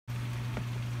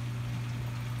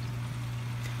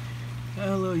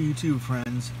Hello YouTube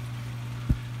friends,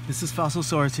 this is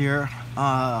Fossilsaurus here,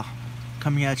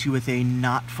 coming at you with a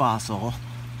not fossil.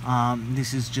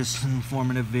 This is just an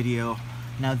informative video.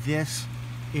 Now this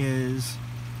is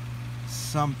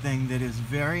something that is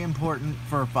very important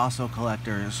for fossil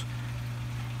collectors,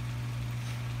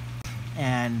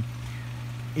 and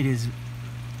it is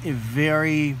a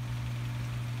very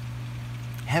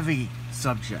heavy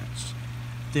subject.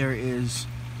 There is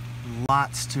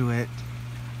lots to it.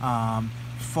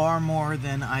 Far more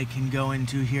than I can go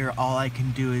into here. All I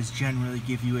can do is generally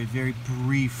give you a very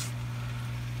brief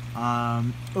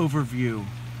overview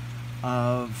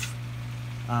of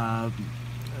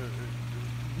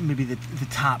maybe the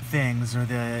top things, or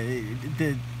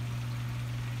the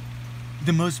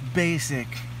most basic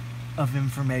of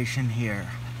information here.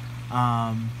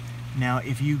 Now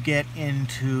if you get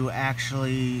into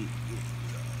actually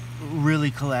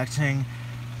really collecting,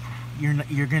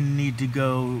 you're gonna need to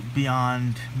go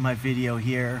beyond my video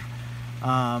here.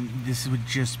 This would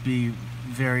just be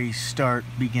very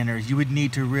beginners. You would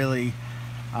need to really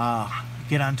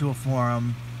get onto a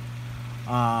forum,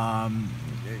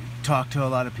 talk to a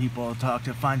lot of people,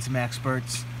 find some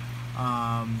experts,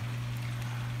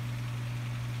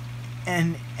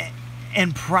 and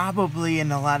probably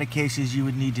in a lot of cases you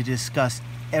would need to discuss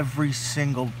every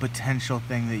single potential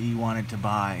thing that you wanted to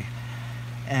buy,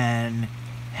 and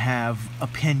have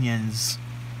opinions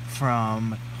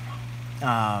from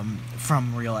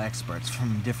real experts,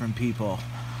 from different people.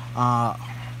 I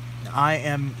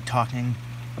am talking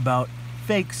about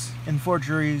fakes and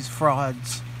forgeries,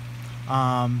 frauds.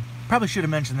 Probably should have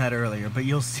mentioned that earlier, but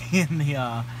you'll see in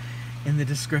the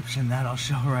description that I'll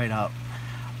show right up.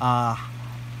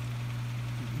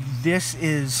 This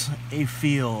is a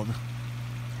field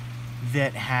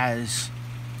that has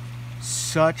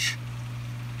such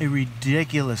a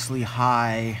ridiculously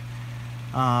high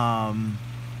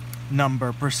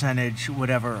percentage,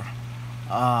 whatever,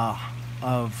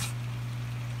 of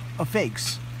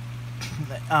fakes.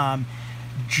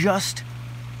 Just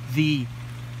the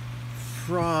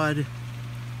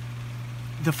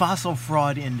fossil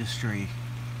fraud industry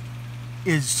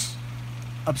is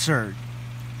absurd.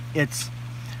 I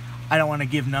don't want to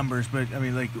give numbers, but I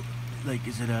mean, like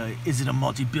is it a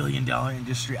multi-billion-dollar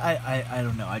industry? I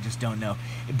don't know. I just don't know.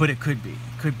 But it could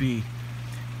be.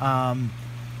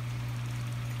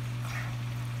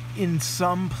 In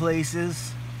some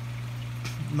places,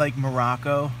 like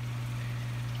Morocco,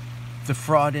 the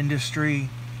fraud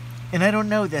industry, and I don't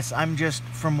know this, I'm just,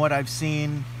 from what I've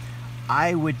seen,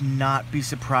 I would not be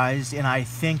surprised, and I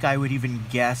think I would even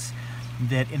guess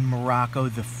that in Morocco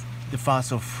the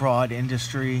fossil fraud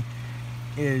industry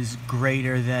is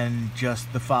greater than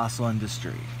just the fossil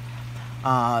industry.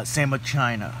 Same with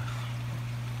China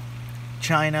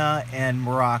and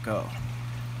Morocco.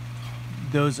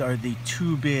 Those are the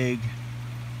two big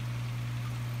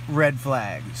red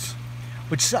flags,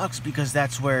 which sucks because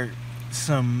that's where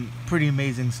some pretty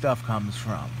amazing stuff comes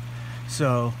from.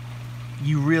 So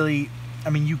you really, I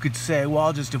mean, you could say, well,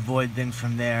 I'll just avoid things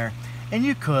from there, and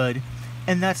you could,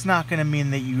 and that's not going to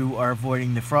mean that you are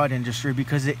avoiding the fraud industry,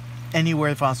 because anywhere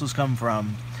the fossils come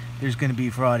from, there's going to be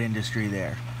fraud industry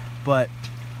there. But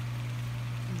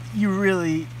you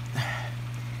really,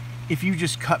 if you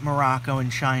just cut Morocco and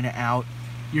China out,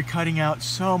 you're cutting out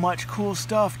so much cool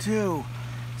stuff too.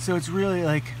 So it's really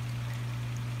like,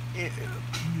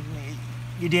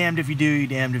 you're damned if you do, you're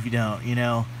damned if you don't, you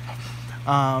know.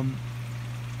 I'm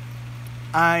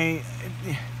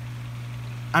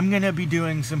gonna be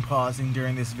doing some pausing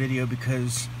during this video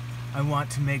because I want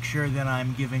to make sure that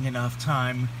I'm giving enough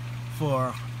time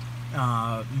for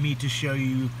me to show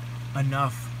you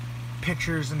enough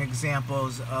pictures and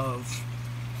examples of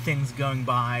things going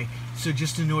by. So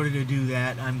just in order to do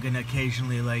that, I'm gonna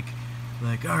occasionally like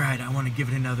alright, I want to give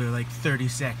it another like 30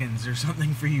 seconds or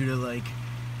something for you to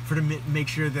make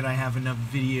sure that I have enough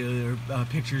video or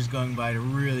pictures going by to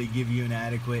really give you an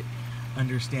adequate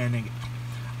understanding.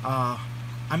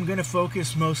 I'm gonna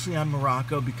focus mostly on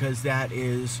Morocco because that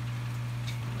is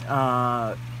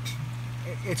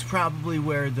it's probably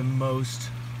where the most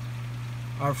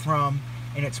are from,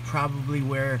 and it's probably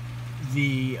where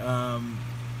the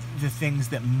things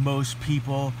that most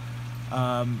people,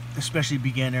 especially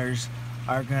beginners,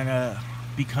 are gonna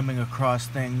be coming across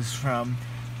things from.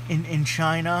 In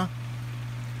China,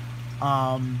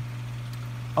 a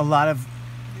lot of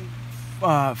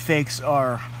fakes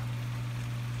are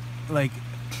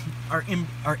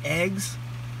eggs,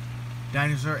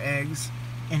 dinosaur eggs,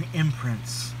 and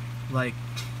imprints, like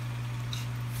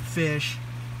fish,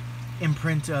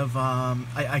 imprint of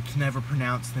I can never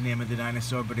pronounce the name of the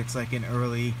dinosaur, but it's like an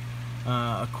early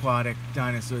aquatic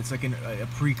dinosaur. It's like a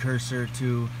precursor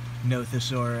to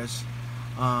Nothosaurus.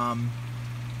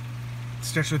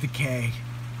 Starts with a K.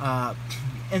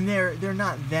 And they're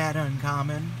not that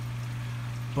uncommon,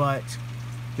 but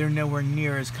they're nowhere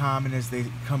near as common as they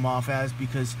come off as,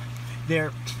 because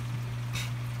they're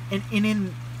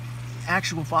in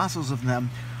actual fossils of them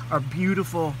are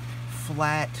beautiful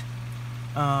flat,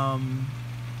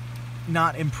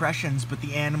 not impressions, but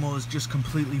the animal is just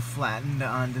completely flattened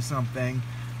onto something.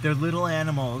 They're little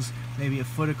animals, maybe a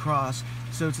foot across,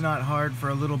 so it's not hard for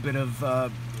a little bit of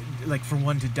like for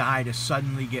one to die to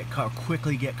suddenly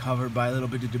quickly get covered by a little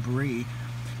bit of debris.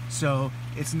 So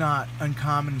it's not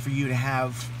uncommon for you to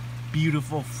have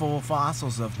beautiful full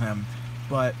fossils of them,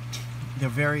 but they're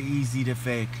very easy to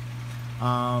fake,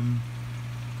 and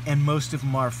most of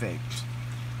them are faked.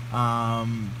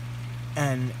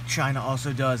 And China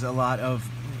also does a lot of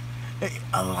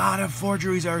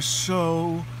forgeries are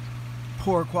so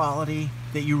poor quality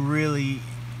that you really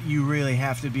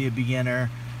have to be a beginner,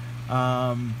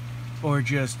 or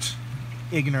just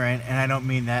ignorant. And I don't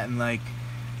mean that in like,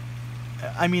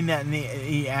 I mean that in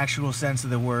the actual sense of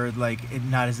the word, like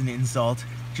not as an insult,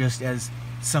 just as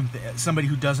somebody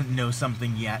who doesn't know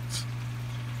something yet,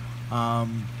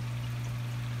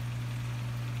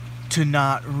 to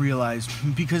not realize,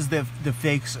 because the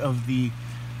fakes of the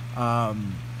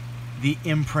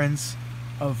imprints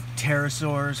of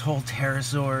pterosaurs, whole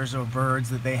pterosaurs or birds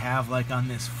that they have like on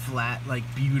this flat, like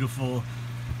beautiful,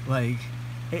 like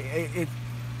it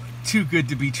too good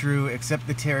to be true, except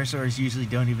the pterosaurs usually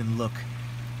don't even look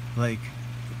like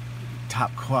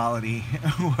top quality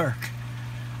work.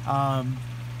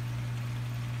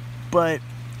 But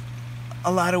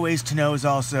a lot of ways to know is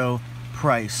also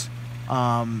price.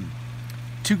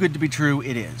 Too good to be true,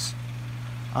 it is.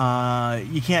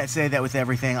 You can't say that with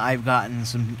everything. I've gotten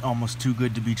some almost too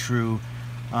good to be true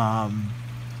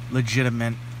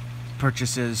legitimate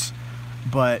purchases,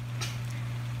 but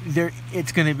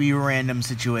it's going to be random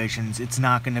situations. It's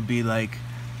not going to be like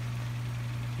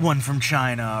one from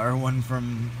China or one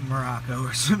from Morocco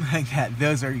or something like that.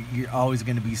 You're always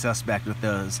going to be suspect with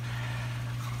those.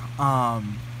 Now,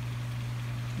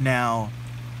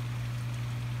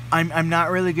 I'm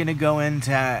not really going to go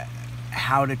into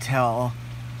how to tell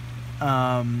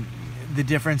the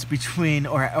difference between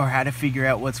or how to figure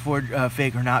out what's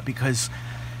fake or not, because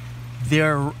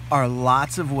there are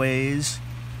lots of ways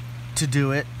to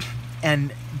do it,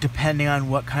 and depending on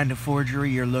what kind of forgery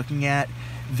you're looking at,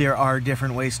 there are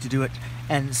different ways to do it.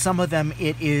 And some of them,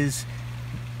 it is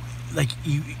like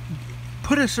you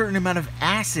put a certain amount of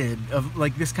acid, of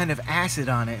like this kind of acid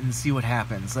on it, and see what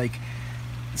happens, like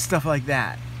stuff like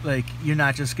that. Like, you're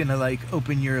not just gonna like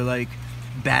open your like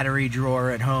battery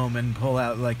drawer at home and pull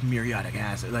out like muriatic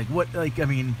acid. Like what? Like, I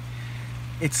mean,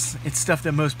 it's stuff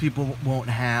that most people won't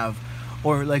have.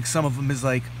 Or like some of them is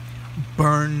like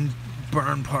burn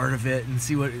part of it and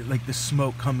see what, like the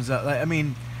smoke comes up. Like, I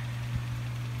mean,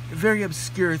 very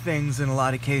obscure things in a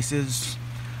lot of cases.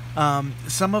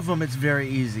 Some of them it's very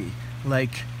easy.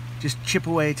 Like, just chip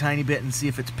away a tiny bit and see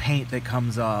if it's paint that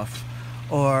comes off.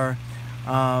 Or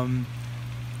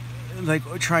like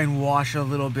try and wash a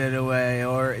little bit away.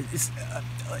 Or it's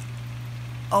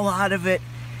a lot of it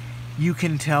you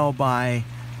can tell by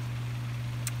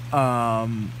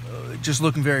just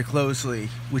looking very closely,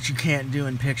 which you can't do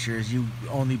in pictures. You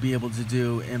only be able to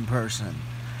do in person.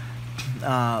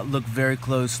 Look very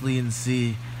closely and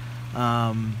see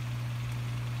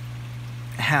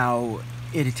how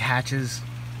it attaches,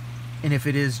 and if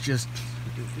it is just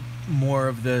more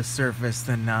of the surface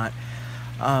than not.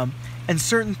 And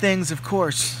certain things, of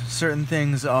course, certain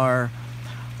things are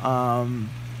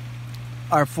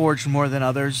forged more than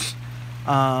others.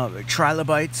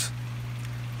 Trilobites,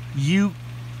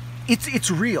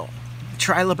 it's real.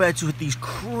 Trilobites with these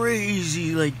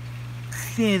crazy, like,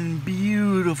 thin,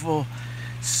 beautiful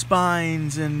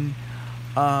spines and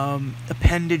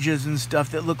appendages and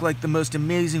stuff that look like the most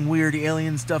amazing, weird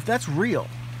alien stuff. That's real.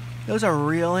 Those are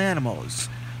real animals.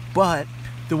 But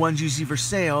the ones you see for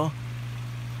sale,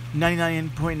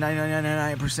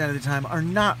 99.9999% of the time, are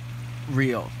not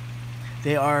real.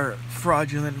 They are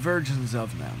fraudulent versions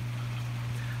of them.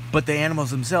 But the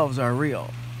animals themselves are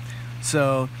real.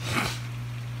 So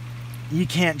you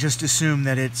can't just assume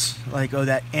that it's like, oh,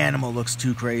 that animal looks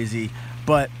too crazy.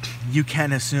 But you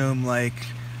can assume, like,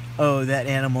 oh, that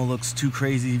animal looks too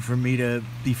crazy for me to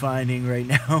be finding right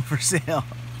now for sale.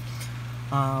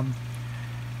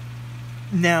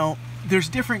 Now, there's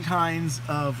different kinds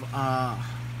of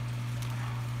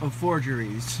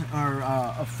forgeries, or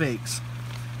of fakes.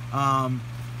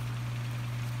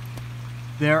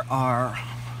 There are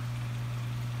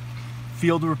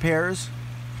field repairs,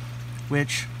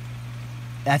 which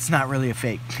that's not really a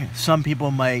fake. Some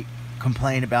people might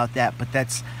complain about that, but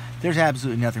there's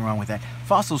absolutely nothing wrong with that.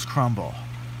 Fossils crumble,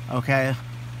 okay?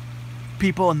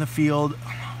 People in the field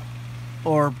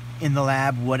or in the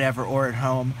lab, whatever, or at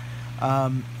home,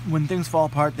 when things fall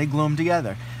apart, they glue them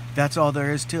together. That's all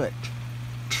there is to it.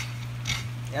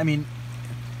 I mean,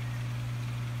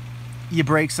 you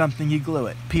break something, you glue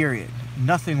it, period.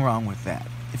 Nothing wrong with that.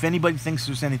 If anybody thinks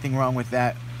there's anything wrong with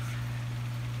that,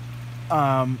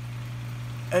 I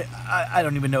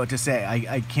don't even know what to say.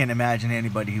 I can't imagine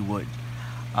anybody who would.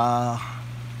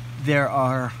 There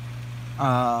are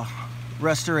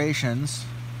restorations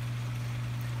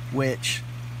which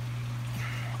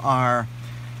are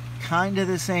kind of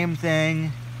the same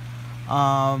thing,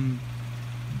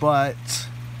 but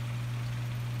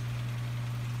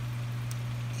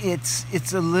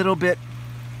it's a little bit,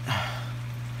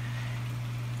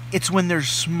 it's when there's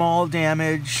small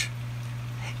damage.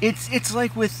 It's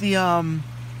like with the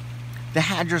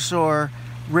hadrosaur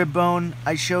rib bone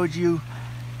I showed you.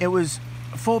 It was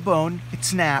full bone, it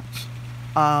snapped,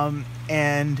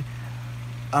 and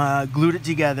glued it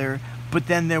together, but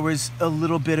then there was a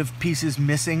little bit of pieces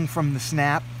missing from the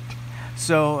snap,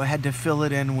 so I had to fill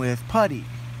it in with putty,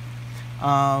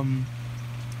 and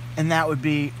that would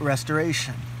be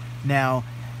restoration. Now,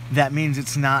 that means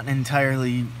it's not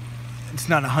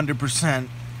 100%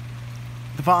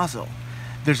 the fossil.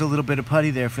 There's a little bit of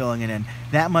putty there filling it in.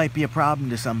 That might be a problem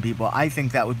to some people. I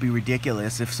think that would be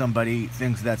ridiculous if somebody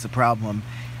thinks that's a problem.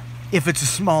 If it's a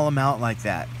small amount like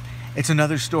that. It's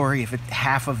another story if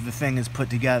half of the thing is put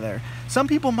together. Some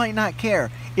people might not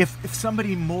care. If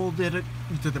somebody molded it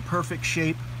into the perfect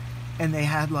shape and they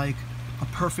had like a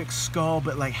perfect skull,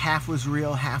 but like half was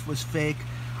real, half was fake,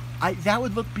 that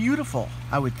would look beautiful,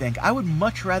 I would think. I would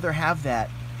much rather have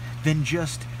that than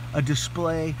just a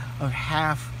display of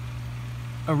half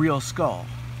a real skull.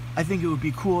 I think it would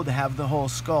be cool to have the whole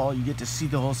skull. You get to see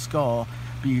the whole skull,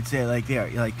 but you'd say like,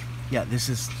 yeah, this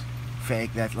is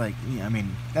fake. That's like, I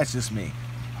mean, that's just me.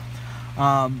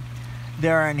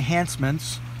 There are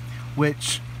enhancements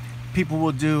which people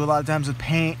will do a lot of times with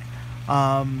paint,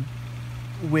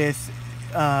 with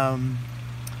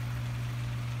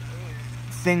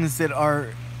things that are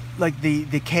like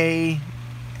the K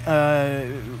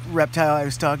reptile I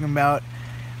was talking about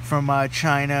from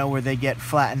China, where they get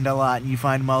flattened a lot and you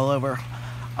find them all over.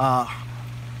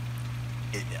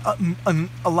 In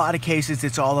a lot of cases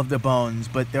it's all of the bones,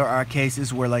 but there are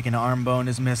cases where like an arm bone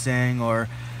is missing, or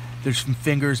there's some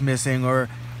fingers missing, or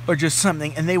just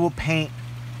something, and they will paint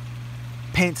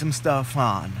some stuff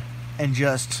on and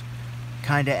just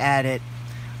kind of add it,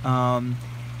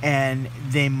 and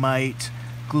they might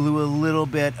glue a little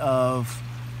bit of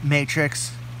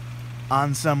matrix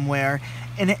on somewhere.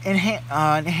 And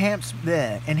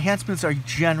enhancements are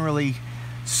generally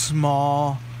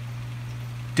small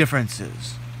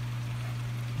differences,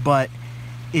 but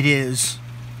it is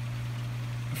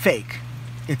fake.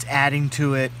 It's adding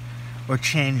to it or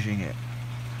changing it.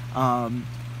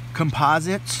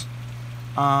 Composites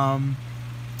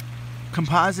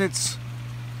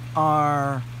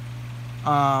are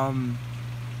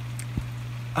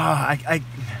I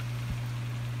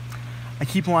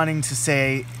keep wanting to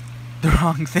say the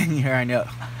wrong thing here, I know.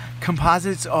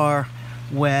 Composites are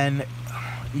when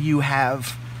you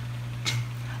have,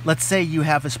 let's say you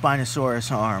have a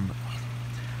Spinosaurus arm,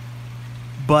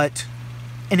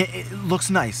 and it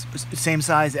looks nice, same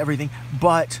size, everything,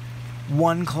 but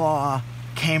one claw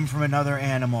came from another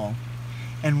animal,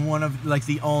 and one of, like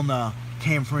the ulna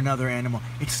came from another animal.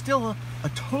 It's still a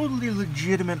totally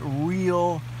legitimate,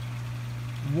 real,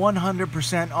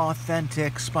 100%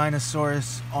 authentic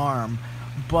Spinosaurus arm,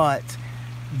 but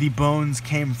the bones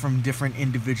came from different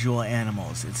individual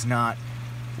animals. It's not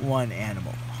one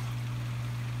animal.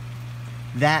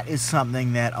 That is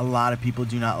something that a lot of people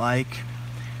do not like.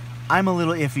 I'm a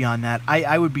little iffy on that.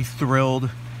 I would be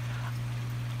thrilled.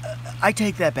 I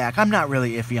take that back. I'm not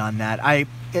really iffy on that.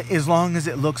 As long as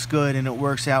it looks good and it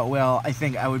works out well, I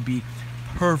think I would be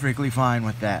perfectly fine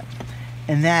with that.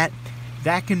 And that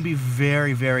can be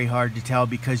very, very hard to tell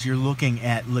because you're looking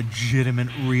at legitimate,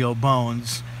 real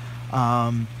bones.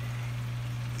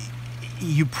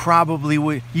 You probably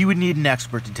would need an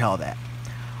expert to tell that.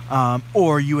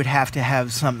 Or you would have to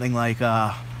have something like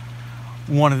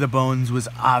one of the bones was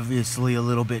obviously a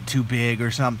little bit too big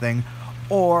or something.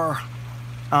 Or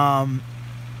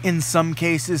in some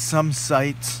cases, some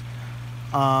sites,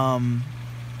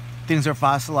 things are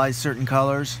fossilized certain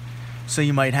colors. So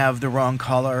you might have the wrong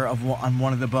color on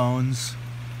one of the bones.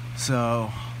 So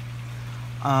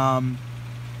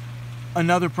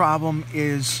Another problem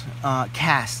is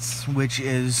casts, which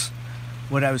is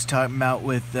what I was talking about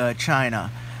with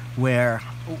China, where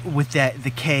with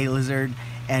the K lizard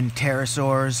and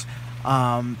pterosaurs.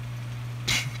 I'm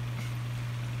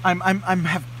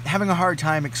having a hard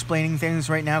time explaining things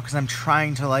right now because I'm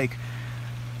trying to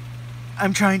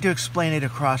explain it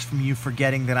across from you,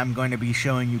 forgetting that I'm going to be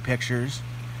showing you pictures.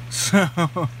 So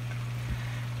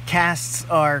casts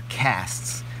are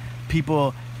casts.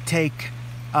 People take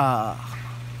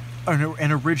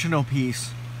an original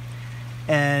piece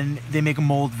and they make a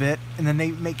mold of it, and then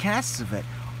they make casts of it.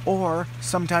 Or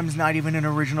sometimes not even an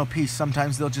original piece.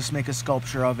 Sometimes they'll just make a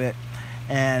sculpture of it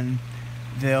and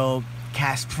they'll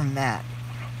cast from that.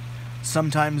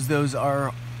 Sometimes those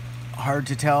are hard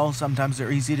to tell. Sometimes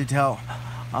they're easy to tell.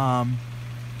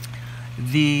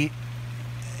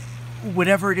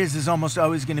 Whatever it is almost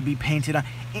always going to be painted on.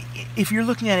 If you're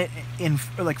looking at it in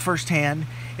like firsthand,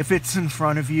 if it's in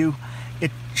front of you, it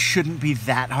shouldn't be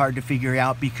that hard to figure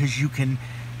out, because you can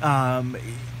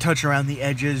touch around the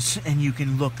edges and you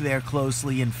can look there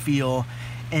closely and feel,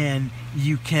 and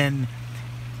you can,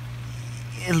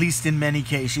 at least in many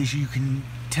cases, you can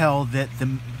tell that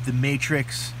the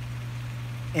matrix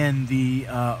and the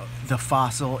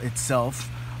fossil itself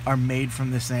are made from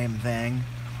the same thing.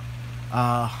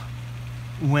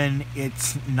 When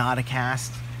it's not a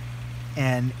cast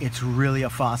and it's really a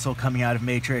fossil coming out of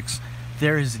matrix,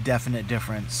 there is a definite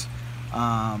difference.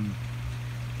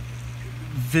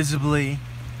 Visibly,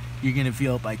 you're gonna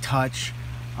feel it by touch.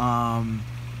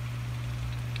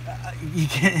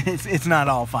 It's not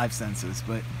all five senses,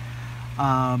 but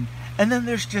and then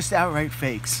there's just outright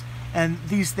fakes, and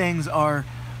these things are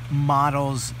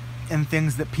models and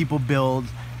things that people build,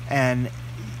 and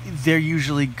they're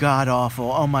usually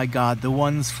god-awful. Oh my god, the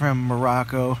ones from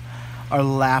Morocco are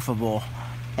laughable,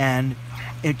 and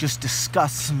it just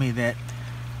disgusts me that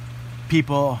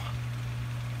people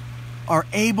are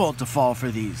able to fall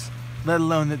for these, let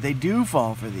alone that they do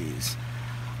fall for these.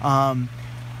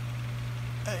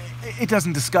 It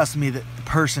doesn't disgust me that the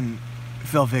person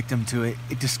fell victim to it.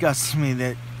 It disgusts me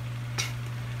that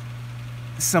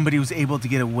somebody was able to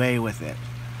get away with it.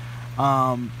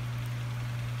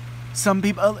 Some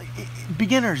people,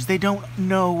 beginners, they don't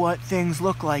know what things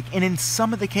look like. And in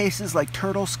some of the cases, like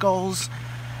turtle skulls,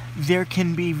 there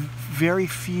can be very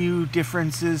few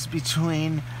differences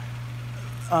between,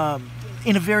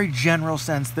 in a very general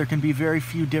sense, there can be very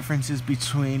few differences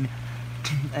between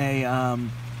a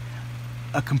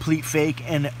complete fake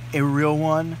and a real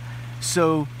one.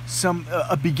 So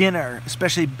a beginner,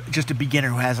 especially just a beginner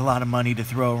who has a lot of money to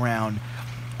throw around,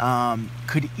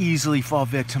 could easily fall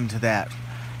victim to that.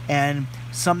 And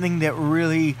something that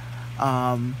really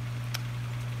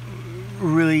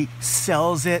really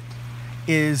sells it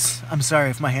is, I'm sorry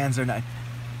if my hands are not,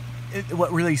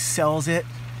 what really sells it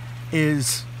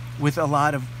is with a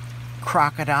lot of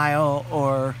crocodile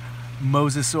or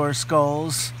mosasaur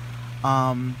skulls.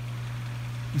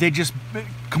 They just,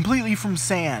 completely from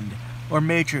sand or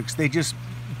matrix, they just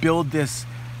build this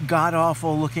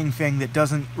god-awful looking thing that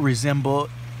doesn't resemble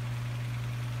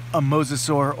a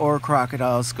mosasaur or a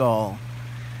crocodile skull.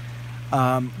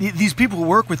 These people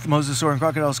work with mosasaur and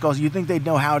crocodile skulls. You'd think they'd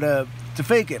know how to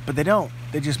fake it, but they don't.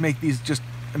 They just make these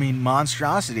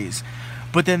monstrosities.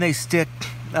 But then they stick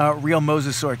real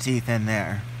mosasaur teeth in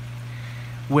there,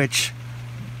 which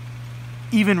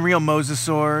even real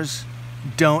mosasaurs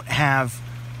don't have.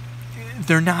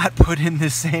 They're not put in the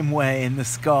same way in the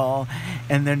skull,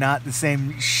 and they're not the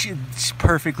same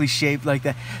perfectly shaped like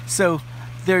that. So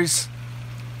there's.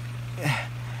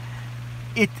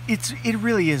 It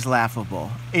really is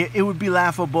laughable. It would be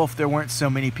laughable if there weren't so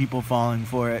many people falling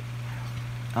for it.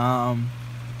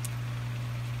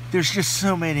 There's just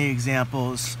so many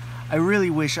examples. I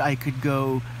really wish I could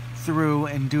go through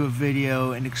and do a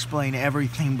video and explain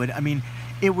everything, but I mean,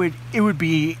 it would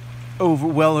be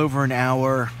well over an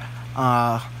hour.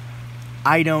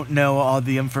 I don't know all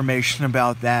the information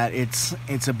about that.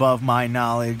 It's above my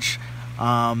knowledge.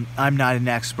 I'm not an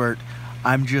expert.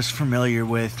 I'm just familiar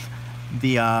with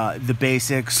the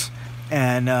basics,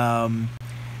 and I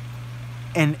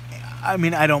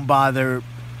mean, I don't bother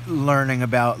learning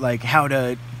about like how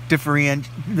to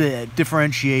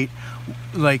differentiate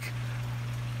like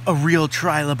a real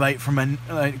trilobite from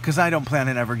because I don't plan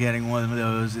on ever getting one of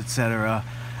those, etc.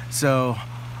 So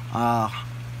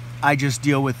I just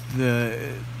deal with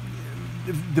the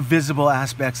visible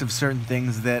aspects of certain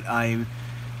things that I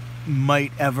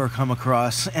might ever come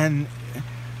across, and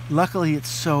luckily it's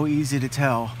so easy to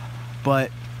tell.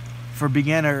 But for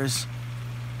beginners,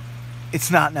 it's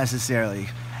not necessarily,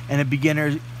 and a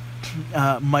beginner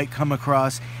might come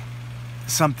across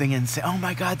something and say, oh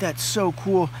my god, that's so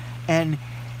cool, and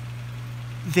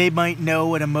they might know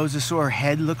what a mosasaur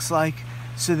head looks like,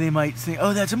 so they might think,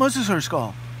 oh, that's a mosasaur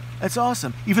skull, that's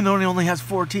awesome, even though it only has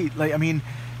 4 teeth. Like, I mean,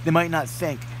 they might not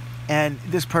think. And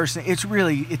this person,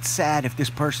 it's sad if this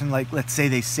person, like, let's say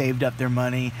they saved up their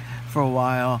money for a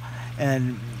while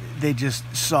and they just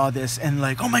saw this and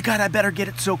like, oh my god, I better get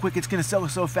it so quick, it's gonna sell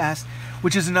so fast.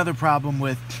 Which is another problem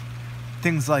with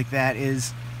things like that,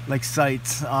 is like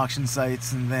sites, auction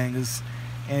sites and things,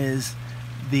 is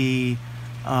the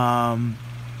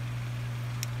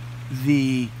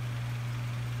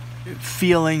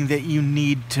feeling that you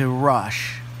need to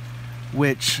rush,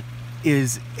 which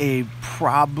is a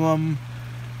problem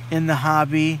in the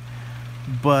hobby,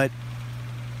 but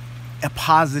a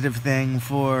positive thing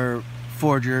for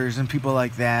forgers and people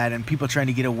like that, and people trying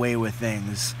to get away with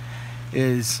things,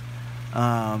 is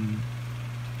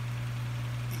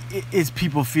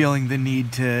people feeling the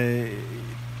need to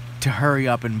hurry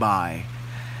up and buy.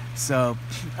 So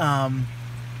I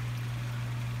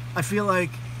feel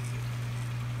like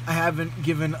I haven't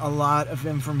given a lot of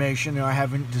information, or I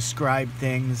haven't described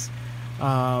things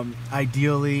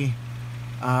ideally,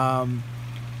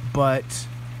 but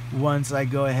once I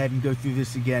go ahead and go through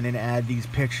this again and add these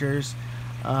pictures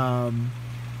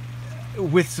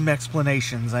with some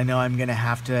explanations, I know I'm going to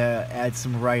have to add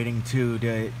some writing too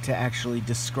to actually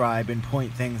describe and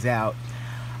point things out,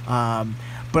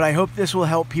 but I hope this will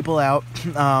help people out.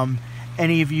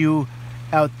 Any of you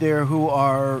out there who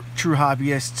are true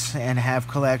hobbyists and have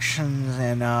collections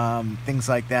and things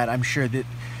like that, I'm sure that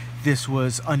this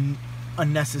was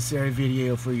unnecessary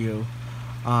video for you,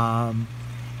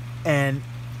 and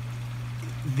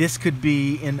this could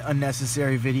be an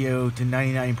unnecessary video to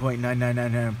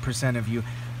 99.999% of you,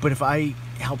 but if I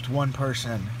helped one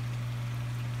person,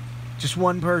 just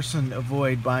one person,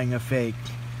 avoid buying a fake,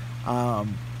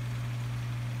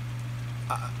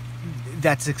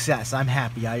 that's success. I'm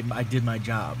happy. I did my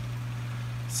job.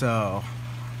 So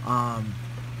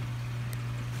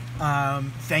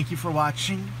thank you for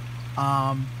watching.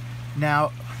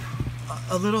 Now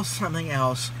a little something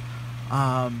else.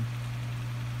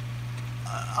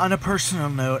 On a personal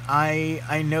note,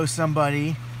 I know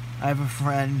somebody, I have a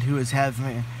friend who is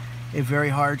having a very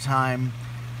hard time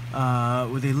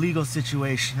with a legal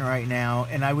situation right now,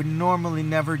 and I would normally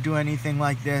never do anything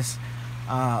like this,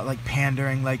 like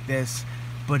pandering like this,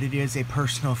 but it is a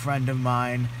personal friend of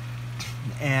mine,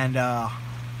 and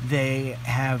they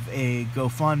have a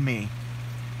GoFundMe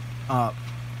up,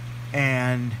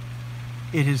 and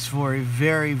it is for a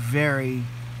very, very,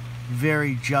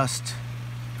 very just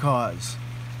cause,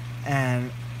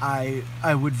 and I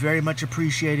would very much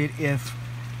appreciate it if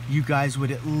you guys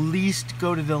would at least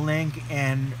go to the link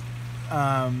and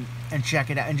check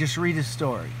it out and just read the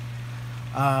story.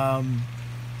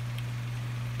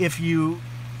 If you,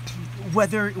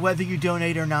 whether you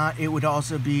donate or not, it would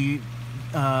also be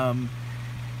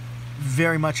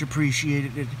very much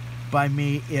appreciated by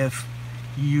me if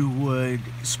you would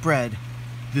spread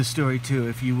this story too.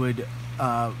 If you would,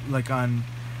 like on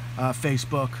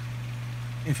Facebook,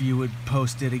 if you would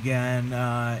post it again,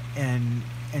 and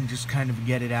just kind of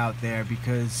get it out there,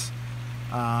 because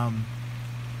I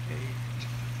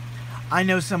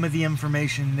know some of the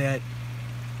information that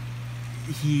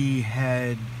he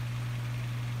had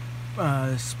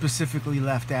specifically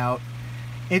left out.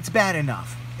 It's bad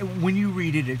enough. When you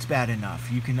read it, it's bad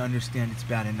enough. You can understand it's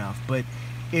bad enough, but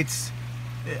it's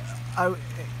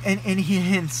and he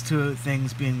hints to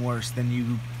things being worse than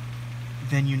you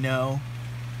know,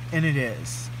 and it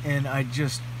is. And I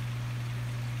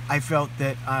felt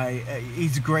that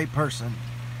he's a great person.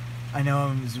 I know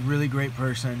him as a really great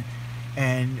person,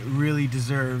 and really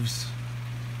deserves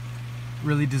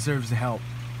the help.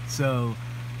 So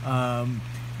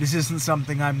this isn't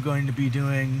something I'm going to be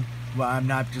doing. Well, I'm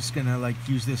not just gonna like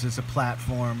use this as a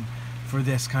platform for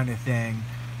this kind of thing,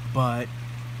 but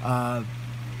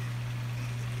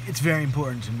it's very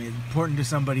important to me. It's important to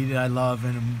somebody that I love,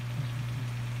 and I'm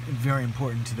very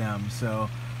important to them. So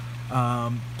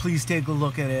please take a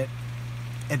look at it.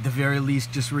 At the very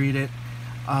least, just read it.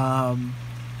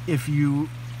 If you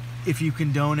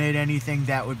can donate anything,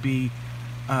 that would be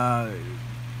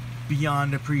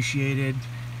beyond appreciated.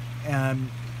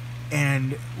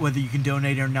 And whether you can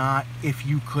donate or not, if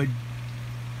you could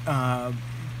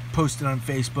post it on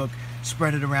Facebook,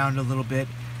 spread it around a little bit,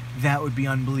 that would be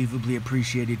unbelievably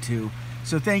appreciated too.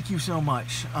 So thank you so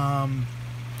much.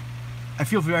 I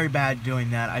feel very bad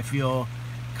doing that. I feel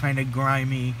kind of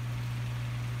grimy,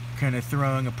 kind of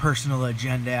throwing a personal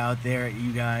agenda out there at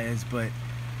you guys, but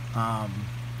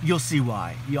you'll see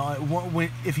why.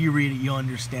 If you read it, you'll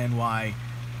understand why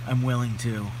I'm willing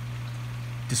to.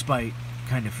 despite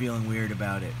kind of feeling weird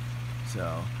about it.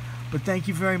 So, but thank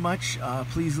you very much.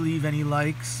 Please leave any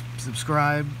likes,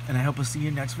 subscribe, and I hope I'll see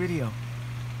you next video.